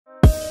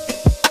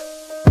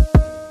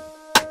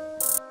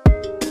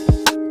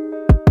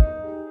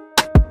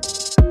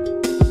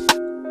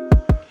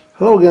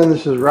Hello again,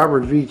 this is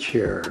Robert Veach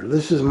here.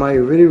 This is my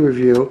video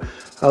review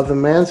of the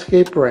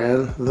MANSCAPED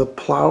brand, the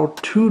Plow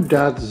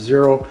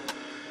 2.0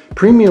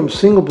 premium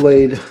single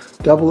blade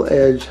double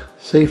edge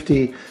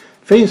safety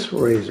face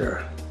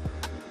razor.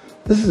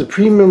 This is a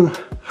premium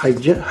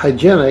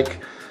hygienic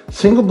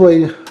single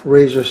blade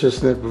razor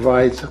system that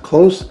provides a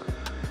close,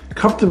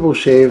 comfortable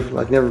shave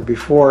like never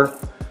before.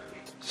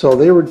 So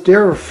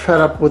they're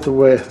fed up with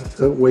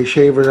the way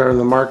shavers are in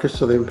the market,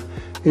 so they've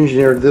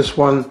engineered this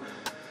one.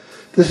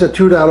 This is a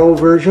 2.0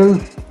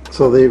 version,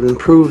 so they've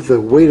improved the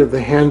weight of the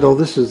handle.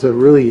 This is a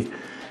really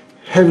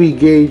heavy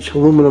gauge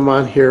aluminum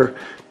on here.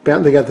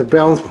 They got the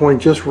balance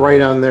point just right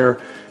on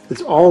there.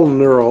 It's all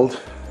knurled.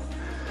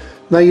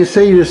 Now you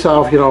say to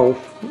yourself,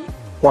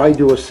 why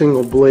do a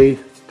single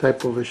blade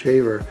type of a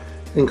shaver?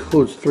 It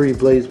includes 3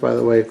 blades, by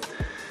the way.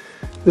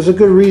 There's a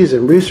good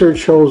reason. Research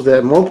shows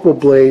that multiple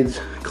blades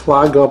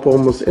clog up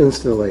almost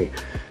instantly.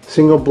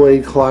 Single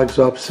blade clogs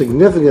up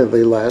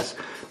significantly less.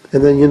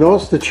 And then you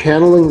notice the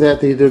channeling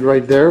that they did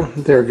right there.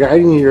 They're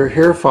guiding your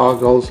hair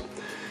follicles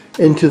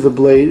into the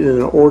blade in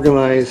an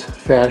organized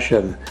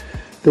fashion.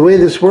 The way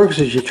this works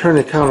is you turn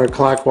it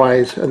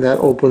counterclockwise, and that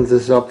opens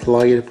this up to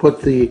allow you to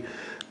put the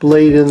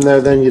blade in there.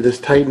 Then you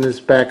just tighten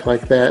this back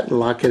like that and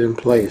lock it in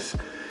place.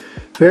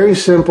 Very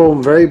simple,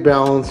 very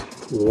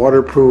balanced,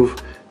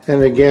 waterproof.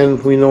 And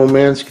again, we know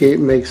Manscaped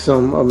makes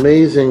some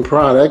amazing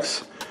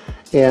products,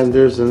 and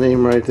there's the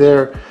name right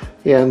there.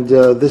 And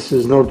this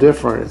is no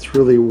different. It's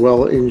really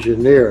well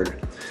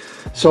engineered.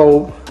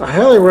 So I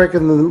highly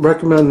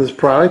recommend this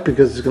product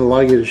because it's going to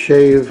allow you to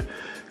shave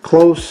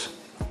close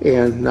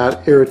and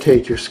not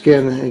irritate your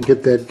skin and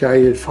get that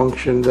guided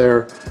function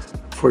there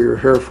for your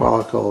hair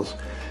follicles.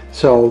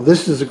 So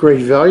this is a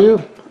great value.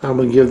 I'm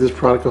going to give this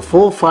product a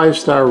full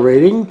 5-star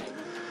rating.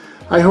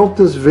 I hope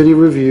this video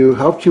review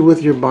helped you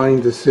with your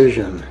buying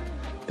decision.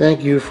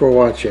 Thank you for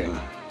watching.